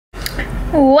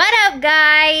What up,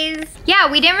 guys?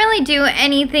 Yeah, we didn't really do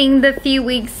anything the few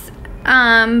weeks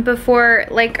before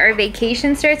like our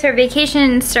vacation starts. Our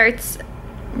vacation starts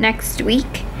next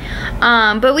week.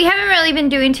 But we haven't really been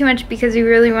doing too much because we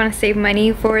really want to save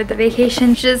money for the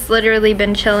vacation. Just literally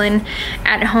been chilling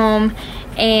at home,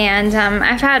 and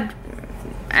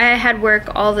I had work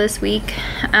all this week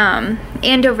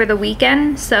and over the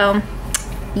weekend, so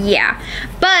yeah.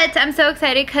 But I'm so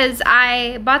excited because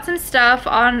I bought some stuff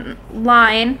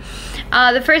online.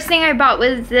 The first thing I bought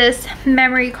was this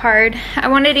memory card. I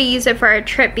wanted to use it for our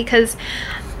trip because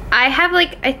I have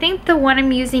I think the one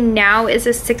I'm using now is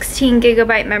a 16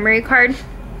 gigabyte memory card.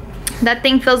 That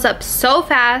thing fills up so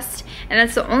fast, and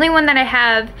that's the only one that I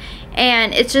have,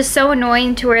 and it's just so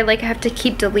annoying to where I have to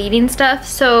keep deleting stuff.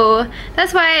 So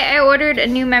that's why I ordered a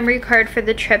new memory card for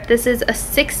the trip. This is a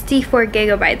 64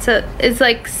 gigabytes, so it's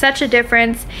such a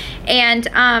difference. And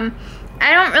I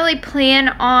don't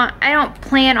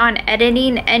plan on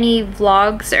editing any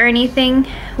vlogs or anything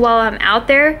while I'm out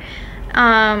there.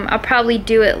 I'll probably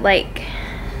do it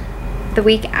the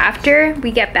week after we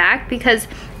get back because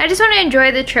I just want to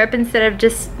enjoy the trip instead of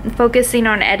just focusing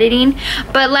on editing.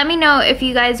 But let me know if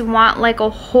you guys want a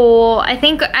whole, I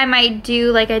think I might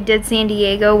do like I did San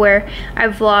Diego, where I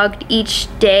vlogged each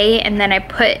day and then I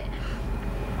put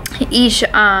each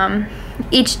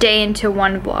day into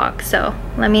one vlog. So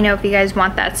let me know if you guys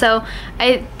want that. So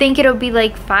I think it'll be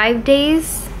 5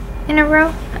 days in a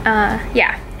row.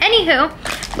 Yeah. Anywho,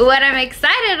 what I'm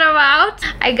excited about,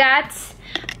 I got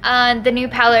the new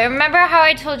palette. Remember how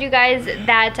I told you guys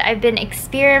that I've been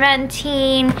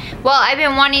experimenting? Well, I've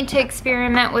been wanting to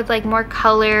experiment with more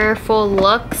colorful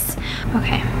looks.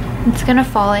 Okay, it's gonna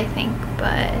fall, I think,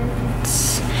 but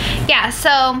yeah,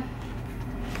 so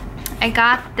I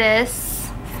got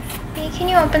this. Hey, can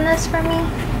you open this for me?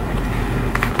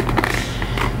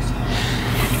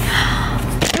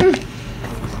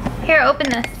 Here, open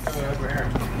this.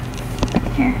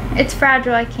 Here, it's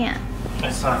fragile, I can't.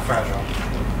 It's not fragile.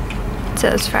 It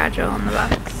says fragile on the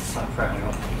box. It's not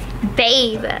fragile.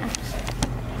 Babe.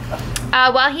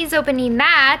 While he's opening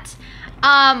that,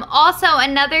 also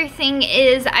another thing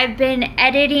is I've been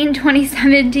editing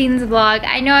 2017's vlog.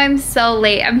 I know I'm so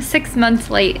late. I'm 6 months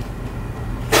late.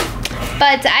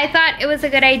 But I thought it was a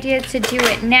good idea to do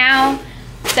it now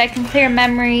so I can clear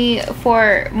memory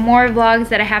for more vlogs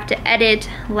that I have to edit,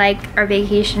 like our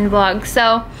vacation vlog.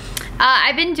 So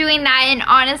I've been doing that, and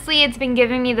honestly it's been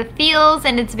giving me the feels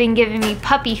and it's been giving me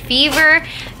puppy fever,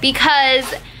 because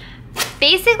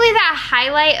basically that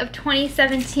highlight of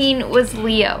 2017 was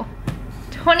Leo.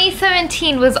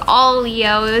 2017 was all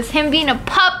Leo. It was him being a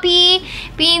puppy,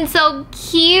 being so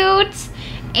cute.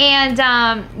 And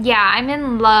yeah, I'm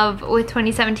in love with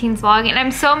 2017's vlog, and I'm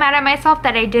so mad at myself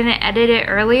that I didn't edit it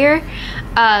earlier.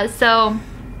 So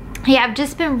yeah, I've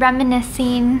just been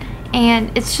reminiscing,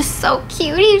 and it's just so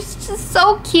cute. He's just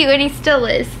so cute, and he still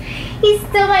is. He's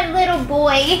still my little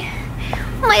boy.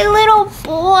 My little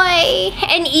boy.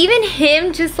 And even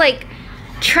him just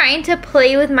trying to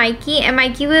play with Mikey, and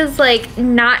Mikey was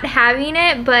not having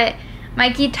it, but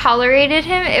Mikey tolerated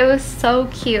him. It was so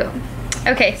cute.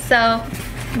 Okay, so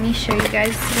let me show you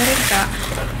guys what I got.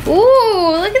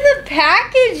 Ooh, look at the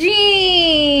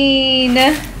packaging.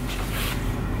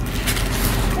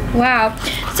 Wow.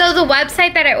 So the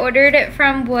website that I ordered it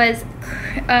from was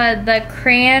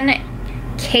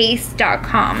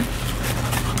thecrancase.com.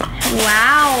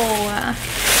 Wow.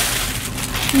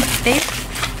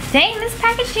 Dang, this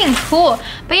packaging cool.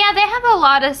 But yeah, they have a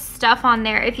lot of stuff on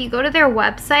there. If you go to their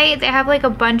website, they have a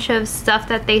bunch of stuff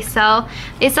that they sell.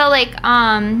 They sell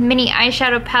mini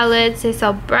eyeshadow palettes, they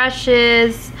sell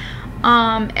brushes,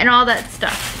 and all that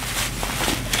stuff.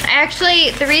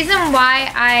 Actually, the reason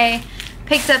why I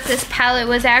picked up this palette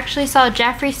was I actually saw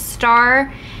Jeffree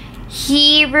Star.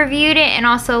 He reviewed it, and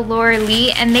also Laura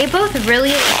Lee, and they both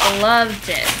really loved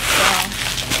it. So,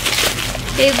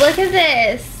 babe, look at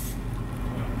this.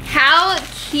 How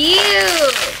cute!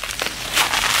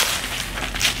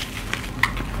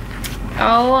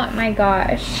 Oh my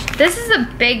gosh. This is a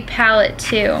big palette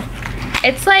too.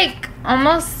 It's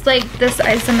almost the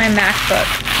size of my MacBook.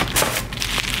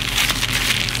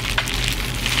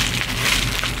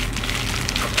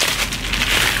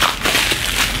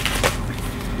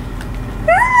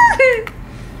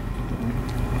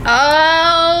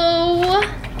 Oh!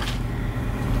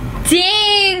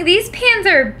 Dang, these pans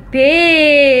are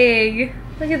big.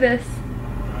 Look at this.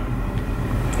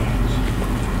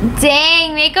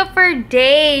 Dang, makeup for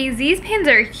days. These pans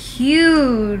are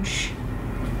huge.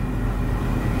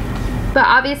 But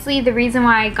obviously the reason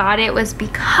why I got it was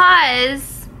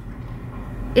because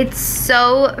It's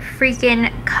so freaking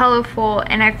colorful,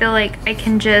 and I feel like I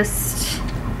can just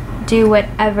do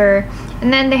whatever.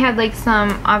 And then they have like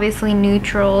some obviously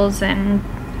neutrals and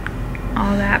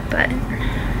all that, but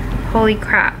holy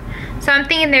crap. So I'm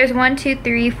thinking there's 1, 2,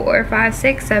 3, 4, 5,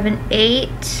 6, 7, 8.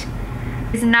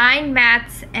 There's 9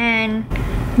 mattes and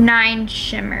 9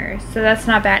 shimmers, so that's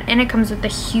not bad. And it comes with a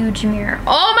huge mirror.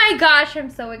 Oh my gosh, I'm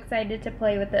so excited to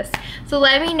play with this. So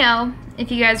let me know if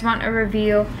you guys want a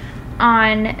review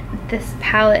on this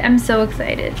palette. I'm so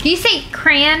excited. Do you say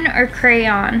crayon or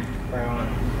crayon? Crayon.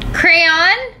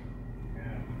 Crayon? Yeah.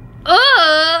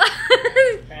 Oh!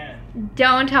 Pen.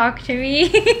 Don't talk to me.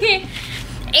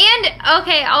 And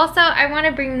okay, also I want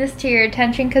to bring this to your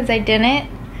attention because I didn't,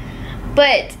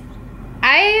 but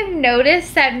I've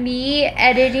noticed that me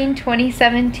editing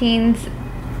 2017's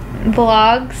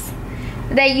vlogs,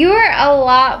 that you are a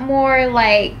lot more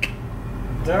like,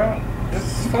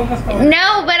 Just focus on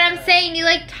no, but I'm saying you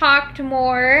like talked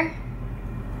more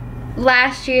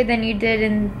last year than you did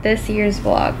in this year's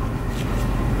vlog.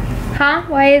 Huh?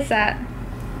 Why is that?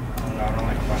 I don't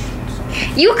like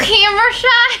questions. You camera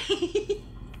shy?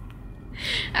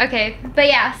 Okay, but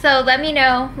yeah, so let me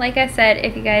know, like I said,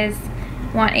 if you guys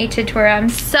want a tutorial. I'm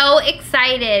so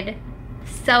excited.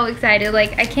 So excited.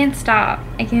 Like, I can't stop.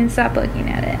 I can't stop looking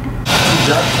at it.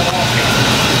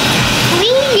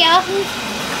 Leo,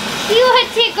 you want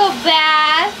to take a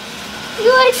bath?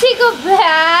 You want to take a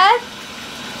bath?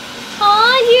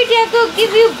 Huh? Your dad go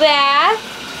give you a bath?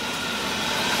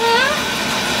 Huh?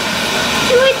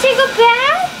 You want to take a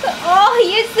bath? Oh,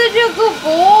 you're such a good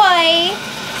boy.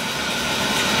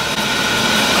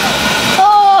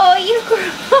 Oh, you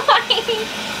crying.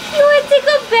 You want to take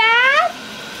a bath?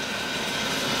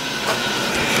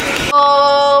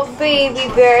 Oh, baby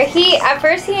bear. At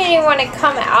first he didn't want to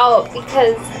come out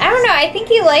because, I don't know, I think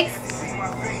he likes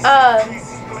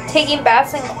taking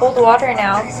baths in cold water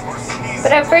now.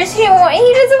 But at first he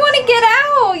doesn't want to get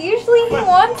out. Usually he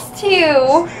wants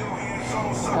to.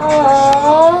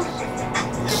 Oh,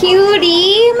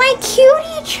 cutie. My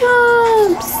cutie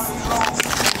chumps.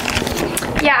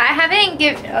 Yeah, I haven't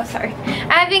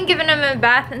given him a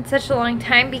bath in such a long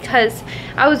time because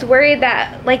I was worried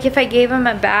that like if I gave him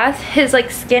a bath, his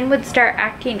like skin would start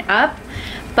acting up.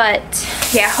 But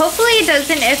yeah, hopefully it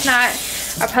doesn't. If not,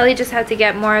 I'll probably just have to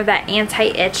get more of that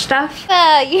anti-itch stuff.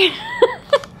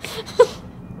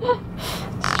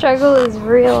 Struggle is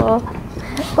real.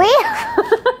 Wait.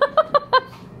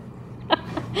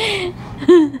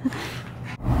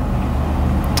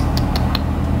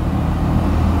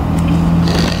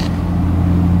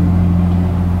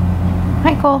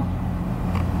 Michael.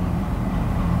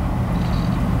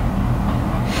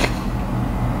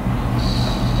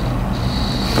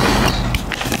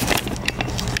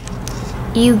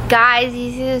 You guys,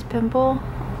 you see this pimple?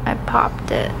 I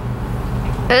popped it.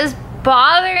 It was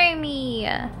bothering me.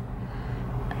 It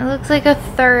looks like a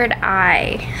third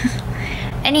eye.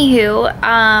 Anywho,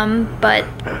 but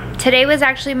today was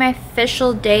actually my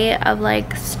official day of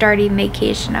like starting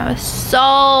vacation. I was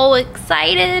so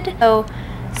excited. So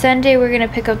Sunday we're gonna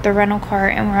pick up the rental car,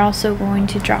 and we're also going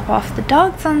to drop off the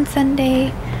dogs on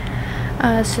Sunday.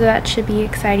 So that should be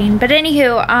exciting. But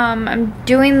anywho, I'm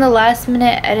doing the last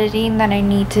minute editing that I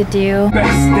need to do.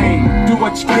 Best thing, do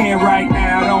what you can right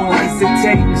now, don't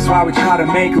hesitate. That's why we try to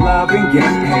make love and get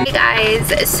paid. Hey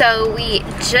guys, so we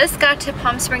just got to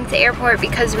Palm Springs Airport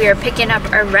because we are picking up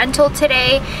our rental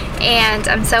today, and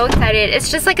I'm so excited.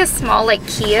 It's just like a small like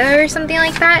Kia or something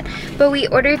like that, but we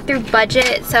ordered through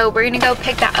Budget, so we're gonna go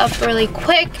pick that up really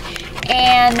quick,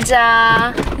 and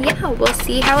yeah, we'll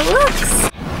see how it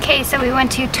looks. Okay, so we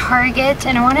went to Target,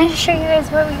 and I wanted to show you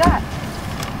guys what we got.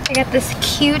 I got this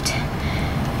cute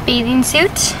bathing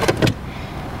suit.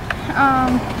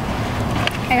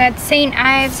 I got St.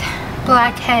 Ives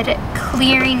Blackhead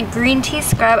Clearing Green Tea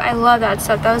Scrub. I love that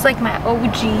stuff. That was like my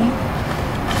OG.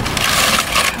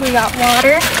 We got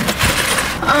water.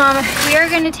 We are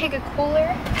going to take a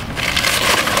cooler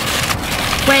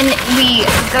when we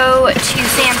go to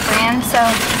San Fran,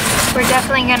 so we're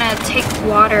definitely gonna take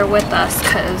water with us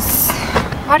because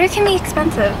water can be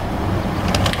expensive.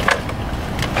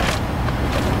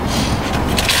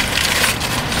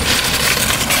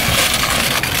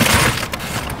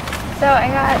 So I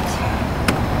got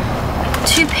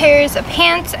 2 pairs of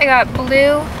pants. I got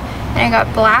blue and I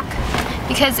got black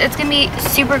because it's gonna be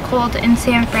super cold in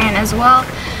San Fran as well.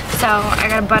 So I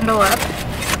gotta bundle up.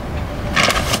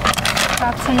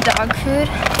 Got some dog food.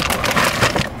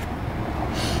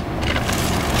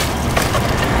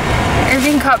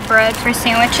 Irving cut bread for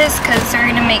sandwiches because they're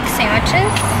gonna make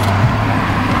sandwiches.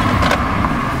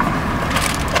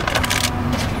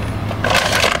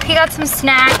 He got some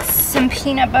snacks, some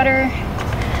peanut butter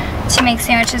to make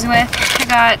sandwiches with. I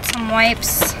got some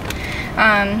wipes.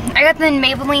 I got the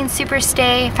Maybelline Super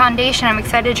Stay foundation. I'm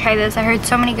excited to try this. I heard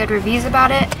so many good reviews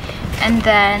about it. And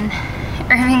then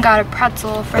Irving got a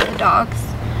pretzel for the dogs.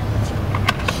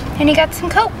 And he got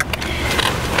some Coke.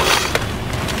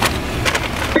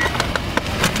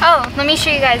 Oh, let me show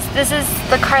you guys. This is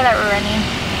the car that we're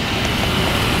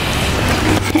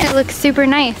running. It looks super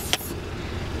nice.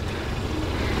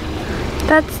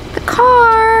 That's the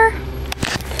car.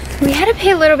 We had to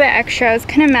pay a little bit extra. I was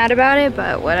kind of mad about it,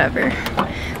 but whatever.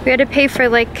 We had to pay for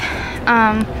like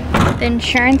the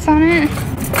insurance on it.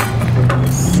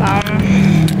 So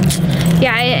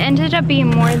yeah, it ended up being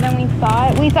more than we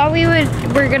thought. We thought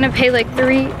we're gonna pay like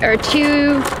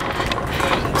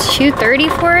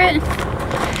 $230 for it.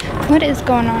 What is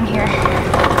going on here?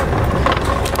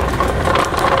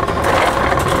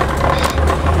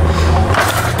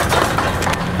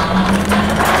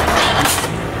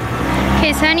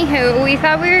 Okay, so anywho, we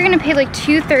thought we were gonna pay like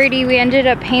 $230. We ended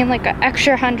up paying like an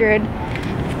extra $100,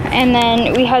 and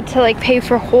then we had to like pay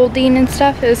for holding and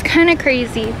stuff. It was kind of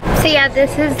crazy. So yeah,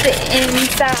 this is the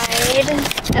inside.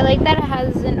 I like that it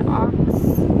has an aux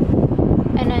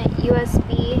and a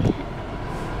USB.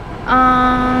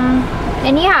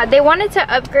 And yeah, they wanted to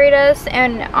upgrade us,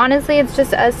 and honestly, it's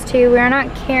just us two. We're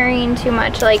not carrying too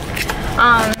much. Like,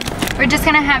 we're just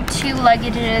gonna have 2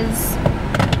 luggages,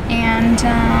 and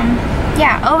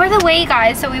yeah, over the way,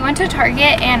 guys. So we went to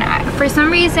Target, and for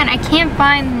some reason I can't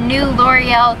find new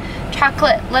L'Oreal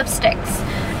chocolate lipsticks.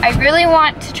 I really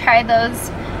want to try those,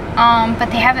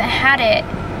 but they haven't had it.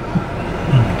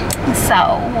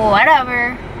 So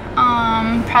whatever.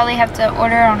 Probably have to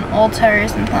order on Ulta or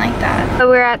something like that. So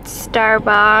we're at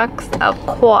Starbucks, of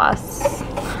course.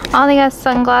 Oh, they got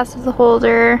sunglasses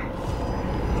holder.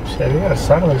 Shit, you got a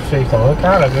sunroof so you can look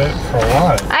out of it for a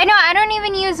while. I know, I don't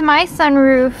even use my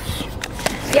sunroof.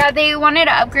 Yeah, they wanted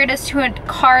to upgrade us to a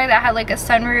car that had like a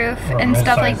sunroof and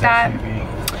stuff like that.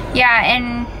 SUV. Yeah,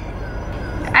 and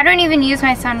I don't even use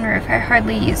my sunroof. I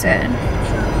hardly use it.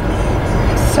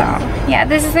 So, yeah,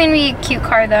 this is gonna be a cute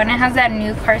car though, and it has that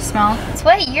new car smell. So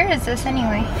what year is this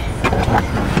anyway?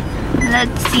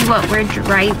 Let's see what we're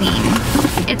driving.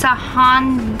 It's a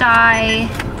Hyundai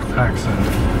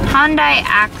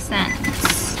Accent.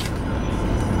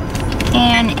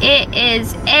 And it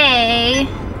is a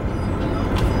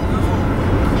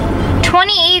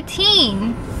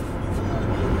 2018.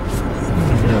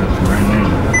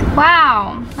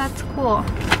 Wow, that's cool.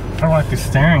 I don't like the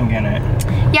steering in it.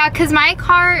 Yeah, because my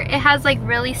car, it has like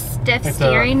really stiff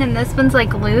steering, and this one's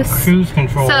like loose. Cruise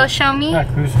control. So show me. Yeah,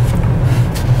 cruise.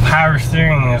 Power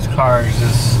steering in this car is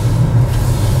just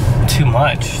too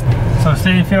much. So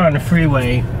say if you're on the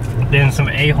freeway, then some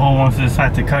a-hole wants to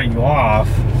decide to cut you off.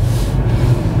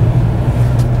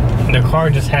 The car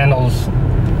just handles,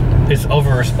 it's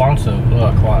over responsive.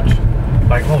 Look, watch.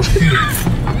 Like, oh shoot.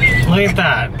 Look at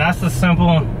that. That's the simple.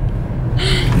 Oh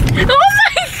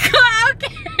my god,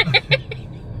 okay.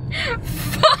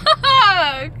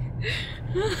 Fuck.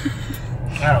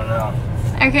 I don't know.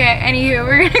 Okay, anywho,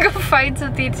 we're gonna go find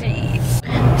something to eat.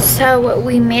 So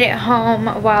we made it home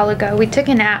a while ago. We took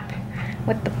a nap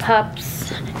with the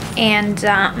pups, and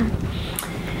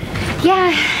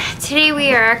yeah, today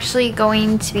we are actually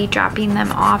going to be dropping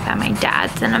them off at my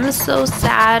dad's, and I'm so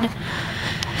sad.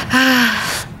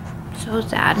 So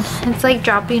sad. It's like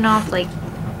dropping off like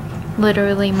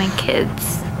literally my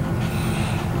kids,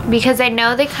 because I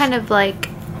know they kind of like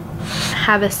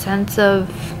have a sense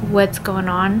of what's going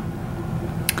on.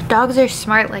 Dogs are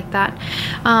smart like that.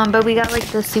 But we got like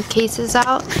the suitcases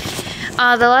out.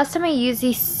 The last time I used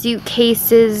these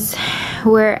suitcases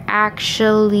were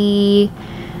actually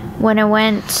when I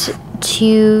went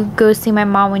to go see my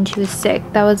mom when she was sick.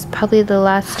 That was probably the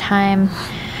last time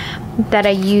that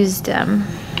I used them,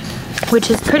 which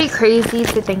is pretty crazy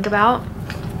to think about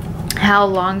how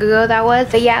long ago that was.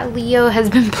 But yeah, Leo has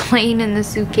been playing in the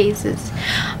suitcases.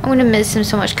 I'm gonna miss him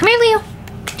so much. Come here, Leo.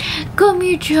 Come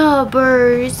here,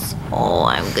 Choppers. Oh,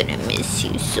 I'm gonna miss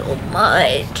you so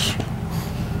much.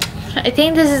 I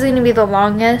think this is gonna be the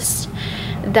longest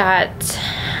that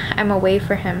I'm away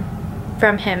from him.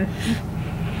 I'm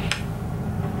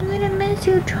gonna miss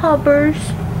you, Choppers.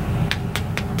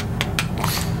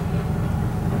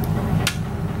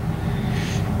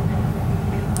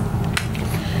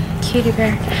 Cutie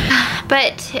bear.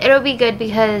 But it'll be good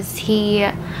because he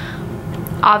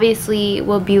obviously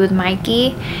will be with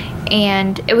Mikey.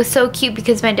 And it was so cute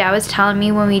because my dad was telling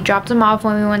me when we dropped him off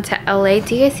when we went to LA.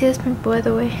 Do you guys see this, by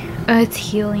the way? Oh, it's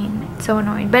healing. It's so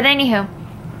annoying. But anywho,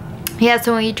 Yeah,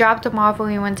 so when we dropped him off when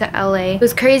we went to LA, it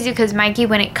was crazy because Mikey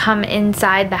wouldn't come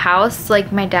inside the house,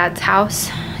 like my dad's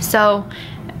house. So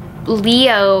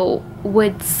Leo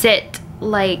would sit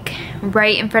like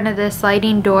right in front of the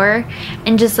sliding door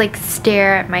and just like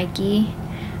stare at Mikey.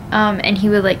 And he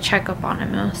would like check up on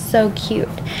him. It was so cute.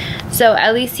 So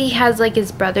at least he has like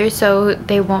his brother, so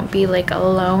they won't be like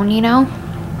alone, you know?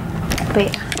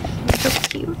 But yeah, he's so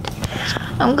cute.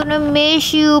 I'm gonna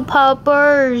miss you,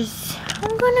 puppers.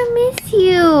 I'm gonna miss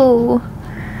you.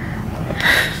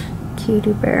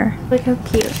 Cutie bear. Look how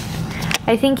cute.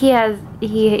 I think he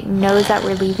knows that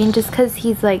we're leaving just because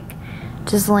he's like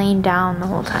just laying down the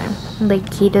whole time.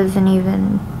 Like he doesn't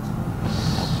even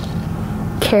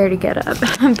care to get up.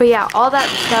 But yeah, all that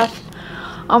stuff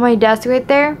on my desk right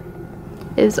there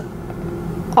is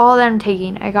all that I'm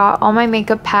taking. I got all my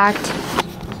makeup packed.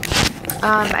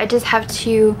 I just have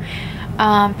to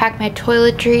pack my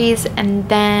toiletries, and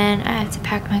then I have to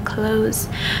pack my clothes.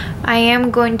 I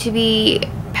am going to be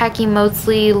packing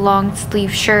mostly long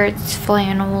sleeve shirts,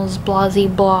 flannels, blah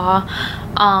blah.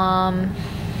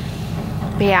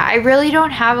 But yeah, I really don't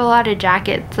have a lot of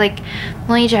jackets. Like the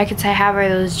only jackets I have are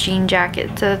those jean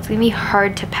jackets, so it's gonna be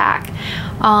hard to pack.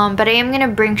 But I am gonna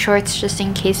bring shorts just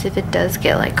in case if it does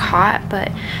get like hot.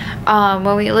 But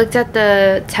when we looked at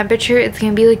the temperature, it's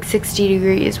gonna be like 60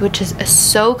 degrees, which is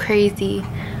so crazy.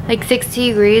 Like 60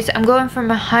 degrees. I'm going from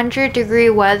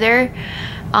 100-degree weather.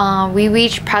 We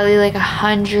reached probably like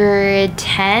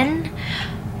 110.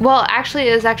 Well, actually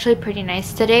it was actually pretty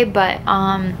nice today, but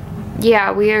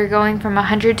yeah, we are going from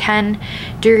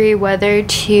 110-degree weather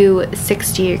to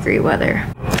 60-degree weather.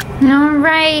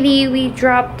 Alrighty, we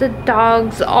dropped the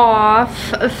dogs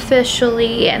off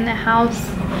officially, and the house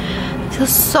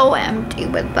feels so empty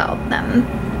without them.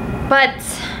 But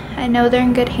I know they're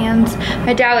in good hands.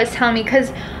 My dad was telling me,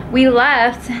 because we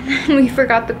left and then we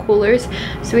forgot the coolers,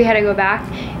 so we had to go back.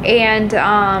 And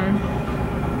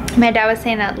my dad was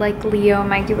saying that like Leo and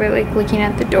Mikey were like looking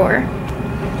at the door.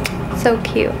 So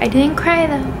cute. I didn't cry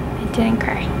though. I didn't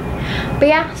cry. But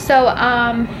yeah, so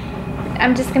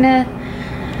I'm just gonna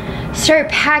start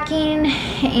packing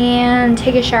and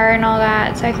take a shower and all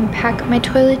that so I can pack my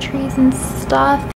toiletries and stuff.